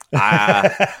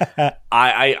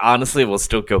 I honestly will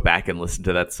still go back and listen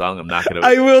to that song. I'm not gonna.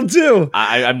 I will too.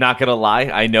 I'm not gonna lie.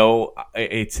 I know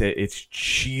it's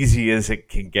cheesy as it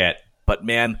can get, but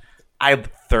man, I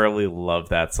thoroughly love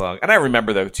that song. And I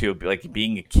remember, though, too,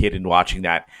 being a kid and watching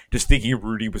that, just thinking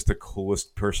Rudy was the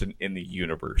coolest person in the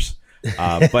universe.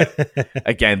 But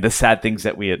again, the sad things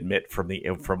that we admit from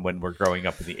when we're growing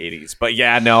up in the 80s. But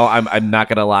yeah, no, I'm not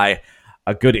going to lie.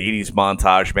 A good 80s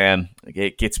montage, man,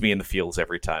 it gets me in the feels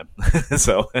every time.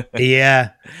 So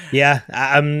yeah,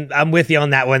 I'm with you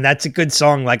on that one. That's a good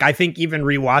song. I think even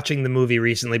rewatching the movie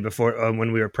recently, before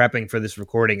when we were prepping for this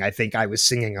recording, I think I was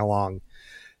singing along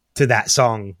to that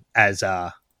song as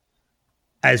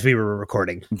as we were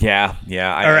recording. Yeah.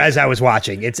 As I was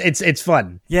watching. It's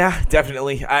fun. Yeah,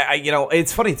 definitely. I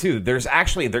it's funny too. There is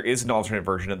an alternate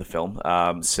version of the film.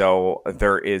 So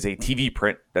there is a TV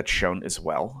print that's shown as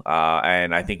well.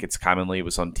 And I think it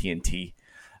was on TNT.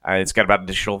 It's got about an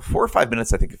additional 4 or 5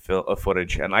 minutes, I think, of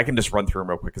footage. And I can just run through them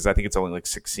real quick because I think it's only like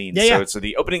 6 scenes. Yeah. So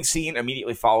the opening scene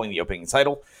immediately following the opening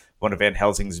title, one of Van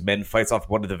Helsing's men fights off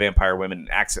one of the vampire women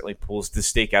and accidentally pulls the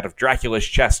stake out of Dracula's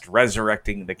chest,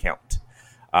 resurrecting the Count.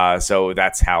 So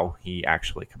that's how he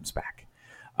actually comes back.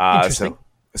 Interesting.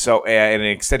 So an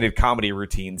extended comedy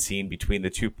routine scene between the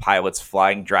two pilots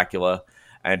flying Dracula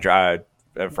and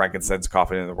Frankenstein's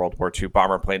coffin in the World War II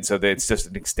bomber plane. So it's just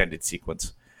an extended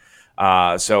sequence.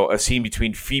 So a scene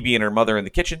between Phoebe and her mother in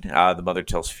the kitchen. The mother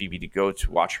tells Phoebe to go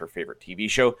to watch her favorite TV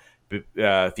show.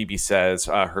 Phoebe says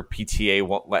her PTA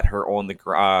won't let her own the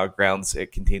grounds.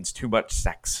 It contains too much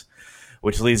sex,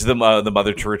 which leads the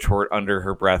mother to retort under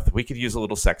her breath, "We could use a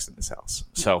little sex in this house."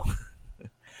 So,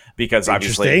 because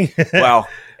obviously, well,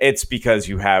 it's because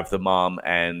you have the mom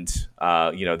and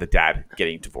the dad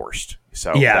getting divorced.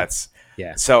 So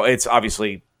So it's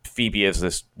obviously Phoebe is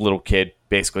this little kid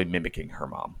basically mimicking her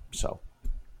mom. So,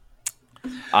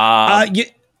 go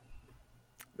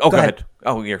ahead.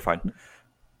 Oh, you're fine.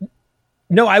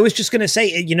 No, I was just going to say,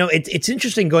 it's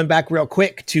interesting going back real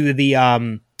quick to the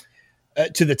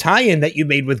tie-in that you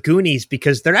made with Goonies,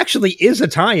 because there actually is a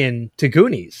tie-in to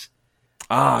Goonies.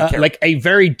 Like a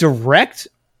very direct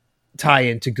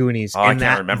tie-in to Goonies. I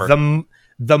can't remember.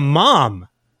 The mom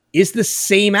is the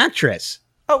same actress.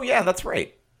 Oh, yeah, that's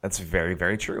right. That's very,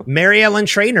 very true. Mary Ellen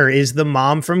Trainor is the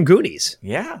mom from Goonies.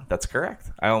 Yeah, that's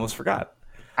correct. I almost forgot.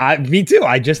 Me too.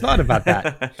 I just thought about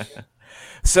that.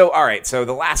 So, all right. So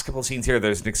the last couple of scenes here,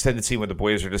 there's an extended scene where the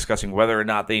boys are discussing whether or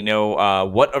not they know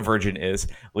what a virgin is,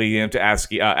 leading them to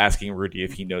asking Rudy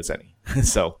if he knows any.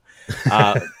 So,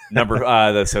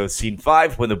 so scene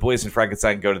 5, when the boys and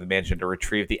Frankenstein go to the mansion to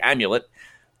retrieve the amulet,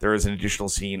 there is an additional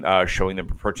scene showing them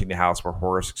approaching the house where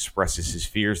Horace expresses his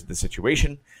fears of the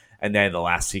situation. And then the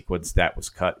last sequence that was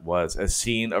cut was a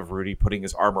scene of Rudy putting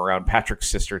his arm around Patrick's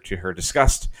sister to her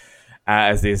disgust,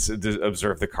 as they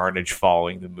observe the carnage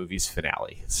following the movie's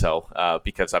finale. So,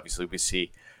 because obviously we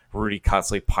see Rudy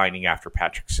constantly pining after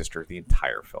Patrick's sister the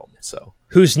entire film. So,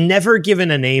 who's never given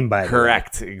a name, by the way.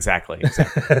 Correct. Exactly.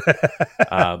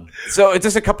 So it's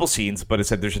just a couple scenes, but it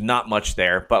said there's not much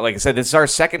there. But like I said, this is our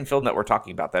second film that we're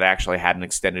talking about that actually had an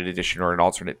extended edition or an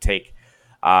alternate takes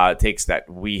that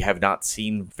we have not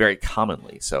seen very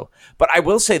commonly. So, but I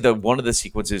will say that one of the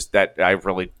sequences that I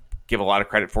really give a lot of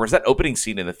credit for is that opening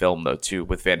scene in the film, though, too,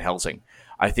 with Van Helsing.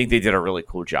 I think they did a really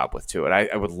cool job with, too. And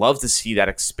I would love to see that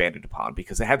expanded upon,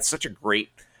 because it had such a great,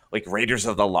 like, Raiders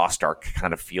of the Lost Ark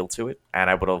kind of feel to it. And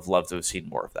I would have loved to have seen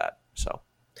more of that. So,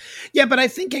 yeah, but I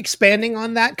think expanding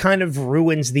on that kind of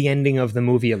ruins the ending of the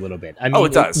movie a little bit. I mean,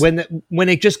 it does. When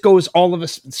it just goes all of a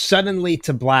suddenly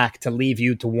to black to leave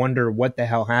you to wonder what the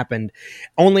hell happened,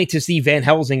 only to see Van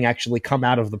Helsing actually come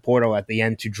out of the portal at the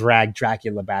end to drag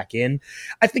Dracula back in.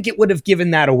 I think it would have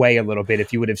given that away a little bit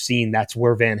if you would have seen that's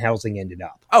where Van Helsing ended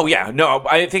up. Oh, yeah. No,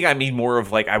 I think I mean more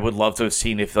of like, I would love to have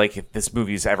seen if this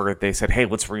movie's ever, they said, hey,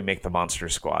 let's remake the Monster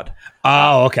Squad.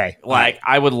 Oh, okay.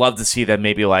 I would love to see them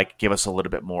maybe give us a little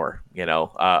bit more,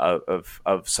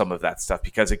 of some of that stuff,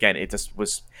 because again, it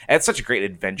had such a great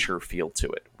adventure feel to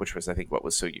it, which was, I think, what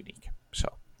was so unique. So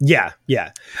yeah.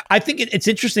 I think it's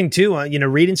interesting too.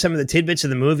 Reading some of the tidbits of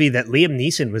the movie that Liam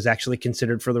Neeson was actually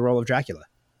considered for the role of Dracula.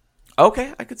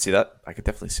 Okay, I could see that. I could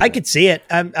definitely see that. I could see it.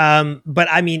 But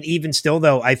I mean, even still,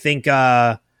 though, I think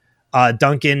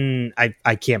Duncan,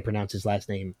 I can't pronounce his last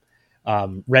name.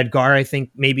 Redgar, I think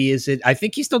maybe is it. I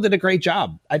think he still did a great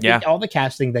job. I think all the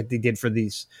casting that they did for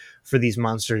these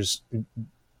monsters,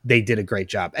 they did a great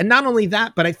job. And not only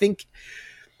that, but I think,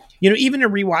 even in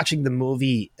rewatching the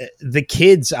movie, the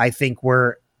kids, I think,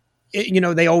 were,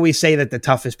 they always say that the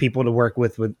toughest people to work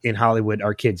with in Hollywood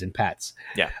are kids and pets.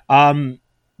 Yeah. And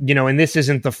this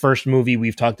isn't the first movie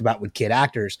we've talked about with kid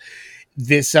actors.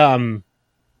 This,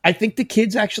 I think the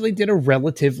kids actually did a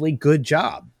relatively good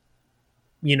job,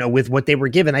 with what they were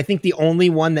given. I think the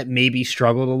only one that maybe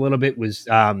struggled a little bit was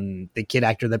the kid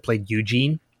actor that played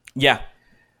Eugene. Yeah.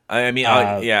 I mean,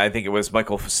 I think it was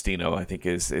Michael Faustino, I think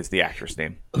is the actor's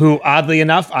name. Who, oddly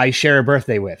enough, I share a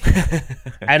birthday with.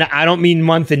 And I don't mean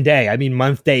month and day. I mean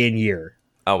month, day, and year.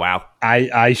 Oh, wow.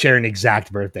 I share an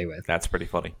exact birthday with. That's pretty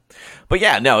funny. But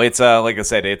yeah, no, it's like I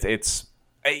said, it's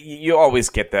you always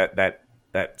get that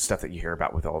stuff that you hear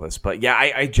about with all this. But yeah,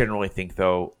 I generally think,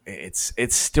 though, it's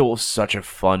still such a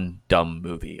fun, dumb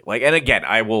movie. And again,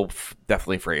 I will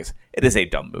definitely phrase, it is a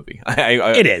dumb movie.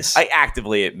 It is. I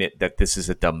actively admit that this is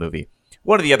a dumb movie.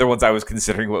 One of the other ones I was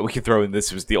considering what we could throw in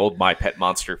this was the old My Pet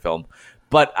Monster film,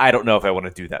 but I don't know if I want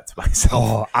to do that to myself.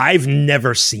 Oh, I've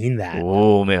never seen that.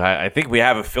 Oh man, I think we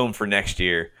have a film for next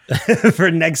year.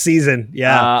 For next season.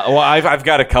 Yeah. Well, I've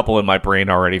got a couple in my brain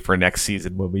already for next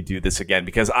season when we do this again,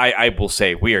 because I will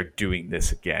say we are doing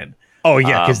this again. Oh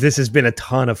yeah, because this has been a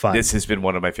ton of fun. This has been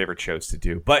one of my favorite shows to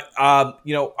do. But all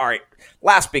right.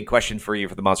 Last big question for you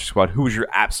for the Monster Squad: who is your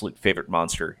absolute favorite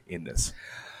monster in this?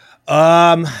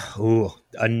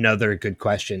 Another good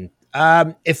question.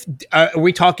 If are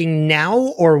we talking now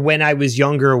or when I was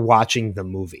younger watching the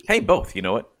movie? Hey, both. You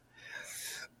know what?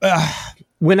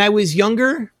 When I was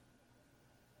younger,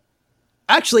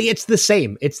 actually, it's the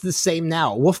same. It's the same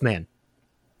now. Wolfman.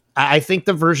 I think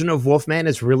the version of Wolfman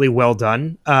is really well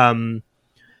done.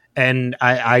 And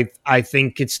I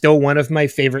think it's still one of my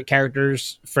favorite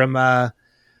characters from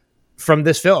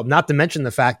this film. Not to mention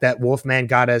the fact that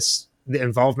the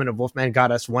involvement of Wolfman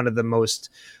got us one of the most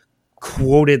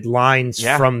quoted lines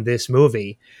from this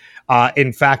movie.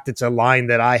 In fact, it's a line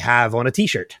that I have on a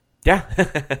t-shirt. Yeah.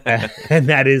 And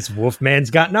that is Wolfman's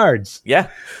got nards. Yeah.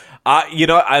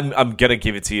 I'm going to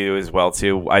give it to you as well,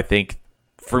 too. I think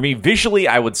for me, visually,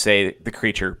 I would say the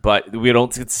creature, but we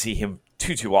don't get to see him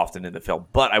too often in the film.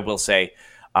 But I will say,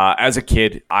 as a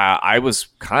kid, I was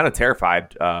kind of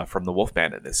terrified from the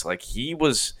Wolfman in this. Like,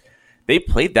 they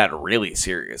played that really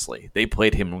seriously. They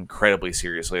played him incredibly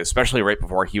seriously, especially right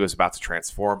before he was about to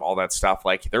transform, all that stuff.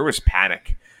 Like, there was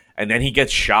panic. And then he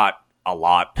gets shot a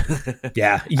lot.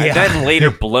 Yeah. And then later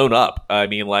blown up. I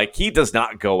mean, like, he does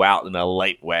not go out in a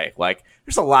light way. Like,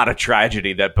 there's a lot of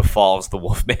tragedy that befalls the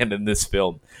Wolfman in this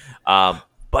film.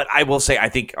 But I will say, I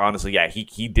think, honestly,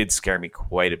 he did scare me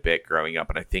quite a bit growing up,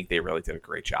 and I think they really did a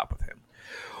great job with him.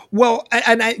 Well,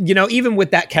 and I, even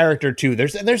with that character too,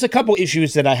 there's a couple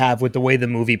issues that I have with the way the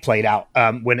movie played out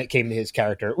when it came to his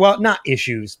character. Well, not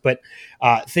issues, but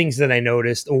things that I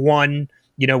noticed. One,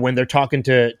 when they're talking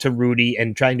to Rudy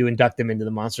and trying to induct him into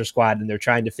the Monster Squad, and they're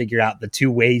trying to figure out the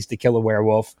 2 ways to kill a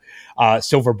werewolf,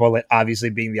 Silver Bullet obviously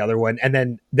being the other one, and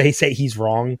then they say he's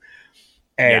wrong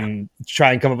and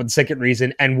try and come up with the second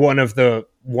reason. And one of the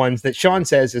ones that Sean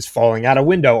says is falling out a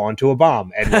window onto a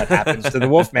bomb. And what happens to the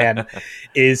Wolfman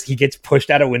is he gets pushed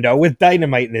out a window with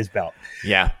dynamite in his belt.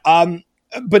 Yeah.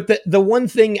 But the one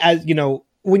thing, as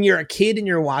when you're a kid and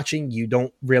you're watching, you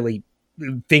don't really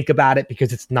think about it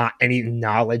because it's not any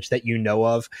knowledge that you know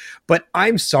of. But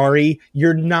I'm sorry,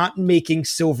 you're not making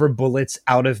silver bullets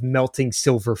out of melting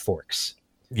silver forks.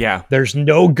 Yeah. There's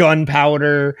no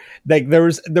gunpowder. Like there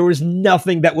was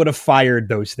nothing that would have fired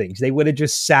those things. They would have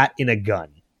just sat in a gun.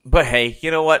 But hey,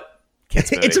 you know what?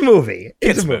 It's a movie.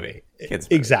 It's a movie. Kids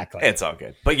movie. Exactly. It's all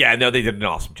good. But yeah, no, they did an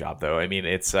awesome job though. I mean,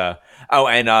 it's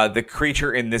the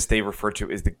creature in this they refer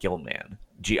to as the Gillman.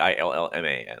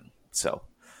 Gillman. So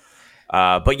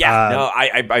but yeah, no,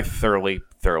 I thoroughly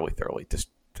just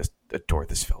adore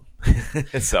this film.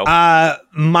 So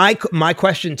my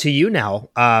question to you now,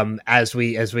 as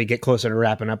we get closer to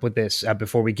wrapping up with this,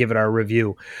 before we give it our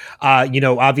review,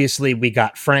 obviously we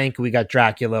got Frank, we got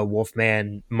Dracula,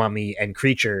 Wolfman, Mummy, and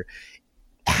Creature.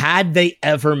 Had they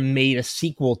ever made a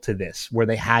sequel to this where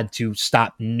they had to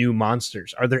stop new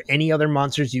monsters? Are there any other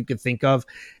monsters you could think of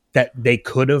that they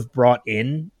could have brought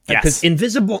in? Yes.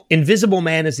 Because Invisible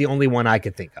Man is the only one I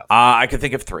could think of. I could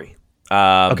think of 3.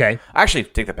 Okay. Actually,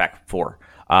 take that back. 4.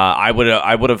 I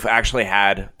would have actually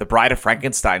had the Bride of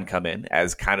Frankenstein come in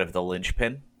as kind of the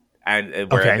linchpin, and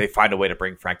where they find a way to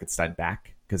bring Frankenstein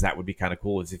back, because that would be kind of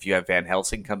cool. Is if you have Van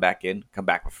Helsing come back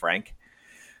with Frank,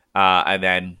 and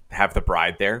then have the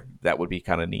bride there. That would be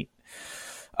kind of neat.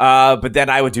 But then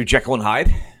I would do Jekyll and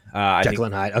Hyde. Hyde.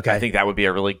 Okay. I think that would be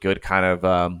a really good kind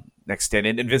of next stand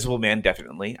in. Invisible Man,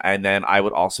 definitely, and then I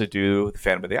would also do the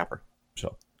Phantom of the Opera.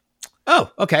 So.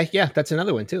 Oh, okay. Yeah, that's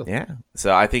another one too. Yeah.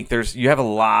 So I think you have a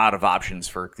lot of options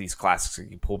for these classics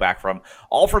that you pull back from,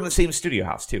 all from the same studio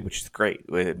house too, which is great.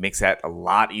 It makes that a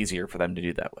lot easier for them to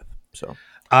do that with.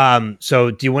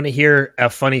 So do you want to hear a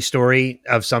funny story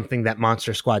of something that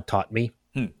Monster Squad taught me?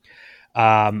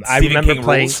 I remember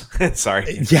playing.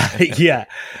 Sorry. Yeah.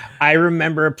 I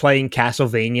remember playing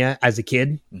Castlevania as a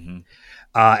kid,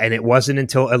 and it wasn't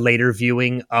until a later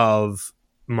viewing of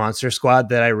Monster Squad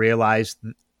that I realized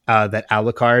that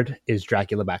Alucard is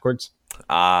Dracula backwards.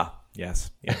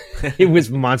 Yes. Yeah. It was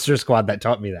Monster Squad that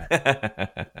taught me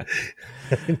that.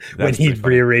 when he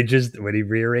rearranges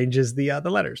the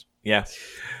letters. Yeah.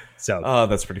 So.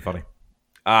 That's pretty funny.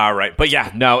 All right, but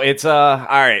yeah, no, it's all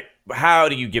right. How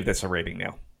do you give this a rating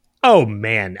now? Oh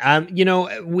man,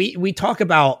 we talk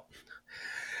about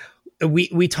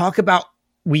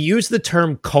we use the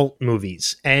term cult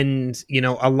movies, and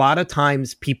a lot of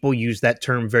times people use that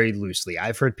term very loosely.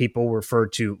 I've heard people refer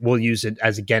to, we'll use it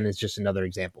as just another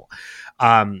example.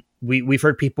 We've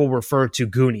heard people refer to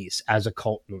Goonies as a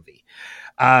cult movie.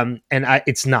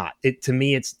 It's not. To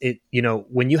me,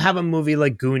 when you have a movie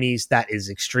like Goonies that is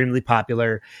extremely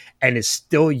popular and is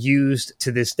still used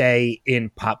to this day in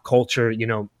pop culture,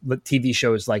 TV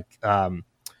shows like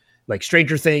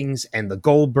Stranger Things and the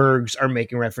Goldbergs are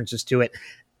making references to it.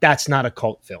 That's not a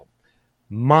cult film.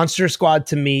 Monster Squad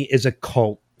to me is a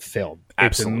cult film.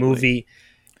 Absolutely.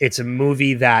 It's a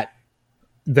movie that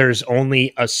there's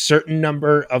only a certain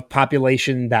number of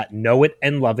population that know it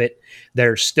and love it.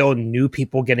 There's still new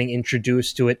people getting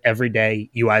introduced to it every day.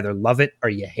 You either love it or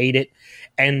you hate it.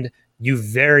 And you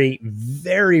very,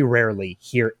 very rarely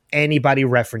hear anybody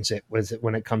reference it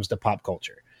when it comes to pop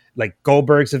culture. Like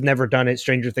Goldbergs have never done it.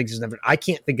 Stranger Things has never. I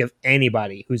can't think of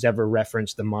anybody who's ever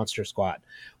referenced the Monster Squad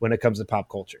when it comes to pop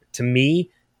culture. To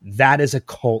me, that is a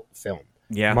cult film.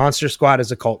 Yeah. Monster Squad is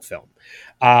a cult film.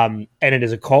 And it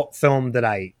is a cult film that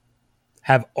I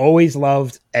have always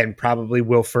loved and probably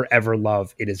will forever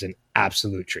love. It is an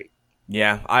absolute treat.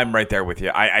 Yeah, I'm right there with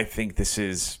you. I think this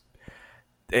is...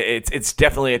 It's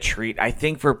definitely a treat. I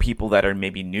think for people that are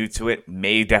maybe new to it,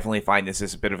 may definitely find this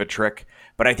as a bit of a trick.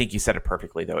 But I think you said it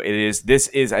perfectly, though. This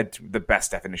is the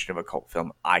best definition of a cult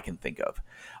film I can think of,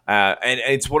 and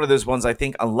it's one of those ones. I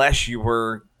think unless you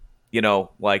were,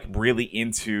 like really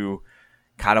into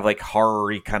kind of like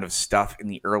horror-y kind of stuff in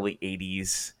the early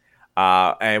 '80s,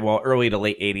 early to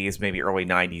late '80s, maybe early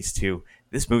 '90s too.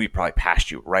 This movie probably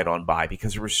passed you right on by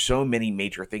because there were so many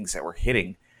major things that were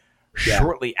hitting.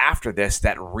 Shortly after this,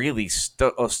 that really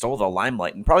stole the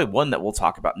limelight, and probably one that we'll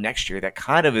talk about next year that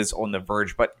kind of is on the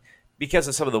verge, but because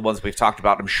of some of the ones we've talked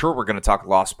about, I'm sure we're going to talk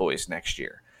Lost Boys next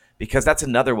year, because that's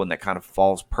another one that kind of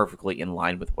falls perfectly in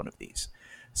line with one of these.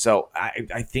 So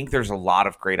I think there's a lot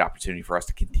of great opportunity for us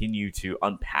to continue to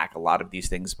unpack a lot of these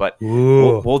things, but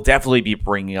we'll definitely be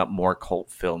bringing up more cult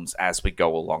films as we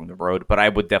go along the road. But I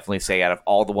would definitely say out of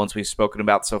all the ones we've spoken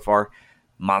about so far,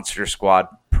 Monster Squad,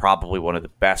 probably one of the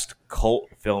best cult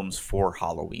films for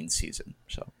Halloween season.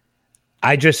 So,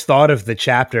 I just thought of the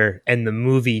chapter and the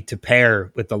movie to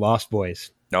pair with the Lost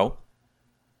Boys. No?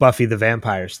 Buffy the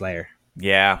Vampire Slayer.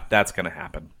 Yeah, that's going to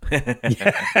happen.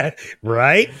 Yeah,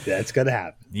 right? That's going to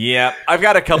happen. Yeah, I've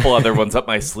got a couple other ones up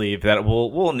my sleeve that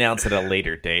we'll announce at a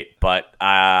later date, but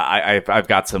I've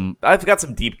got some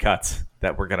deep cuts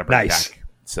that we're going to bring back.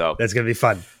 So that's going to be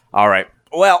fun. All right.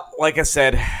 Well, like I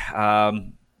said,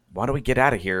 why don't we get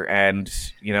out of here? And,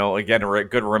 again, a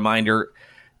good reminder,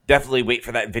 definitely wait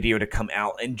for that video to come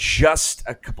out in just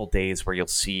a couple days where you'll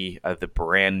see the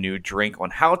brand new drink on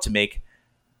how to make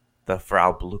the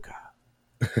Frau Bluca.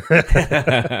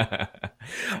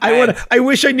 I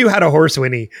wish I knew how to horse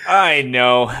Winnie. I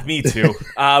know, me too.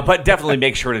 But definitely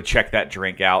make sure to check that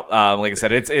drink out. Like I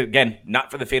said, it's, again, not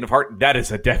for the faint of heart. That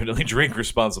is a definitely drink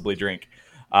responsibly drink.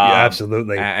 Yeah,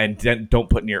 absolutely. And don't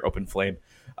put near open flame.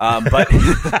 But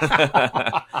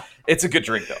it's a good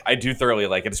drink, though. I do thoroughly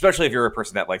like it, especially if you're a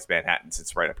person that likes Manhattans.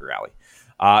 It's right up your alley.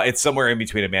 It's somewhere in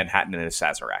between a Manhattan and a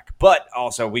Sazerac. But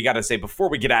also, we got to say, before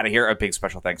we get out of here, a big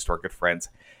special thanks to our good friends,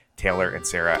 Taylor and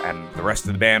Sarah, and the rest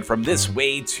of the band from This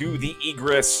Way to the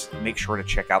Egress. Make sure to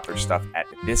check out their stuff at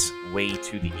This Way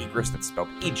to the Egress. That's spelled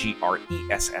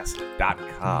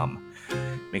EGRESS.com.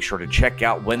 Make sure to check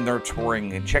out when they're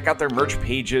touring and check out their merch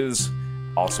pages.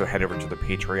 Also, head over to the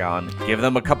Patreon, give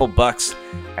them a couple bucks,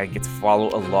 and get to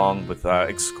follow along with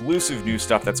exclusive new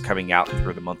stuff that's coming out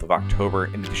through the month of October,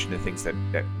 in addition to things that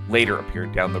later appear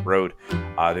down the road.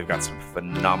 They've got some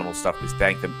phenomenal stuff. We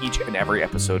thank them each and every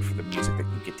episode for the music that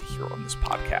you get to hear on this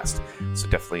podcast. So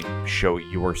definitely show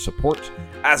your support.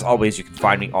 As always, you can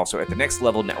find me also at the Next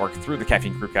Level Network through the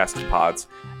Caffeine Crewcast pods.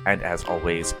 And as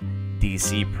always,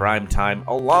 DC Primetime,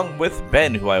 along with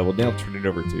Ben, who I will now turn it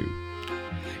over to.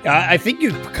 I think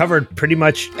you've covered pretty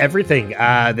much everything.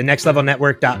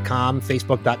 TheNextLevelNetwork.com,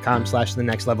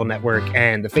 Facebook.com/TheNextLevelNetwork,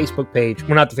 and the Facebook page.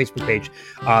 Well, not the Facebook page,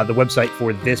 the website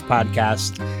for this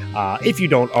podcast. If you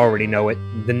don't already know it,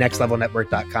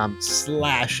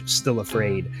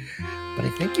 TheNextLevelNetwork.com/StillAfraid. But I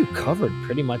think you covered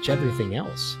pretty much everything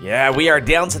else. Yeah, we are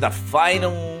down to the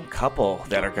final couple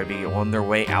that are going to be on their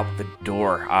way out the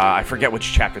door. I forget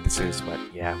which chapter this is, but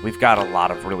yeah, we've got a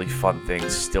lot of really fun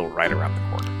things still right around the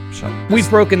corner. So we've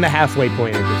broken the halfway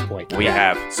point at this point. We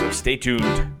have, so stay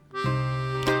tuned.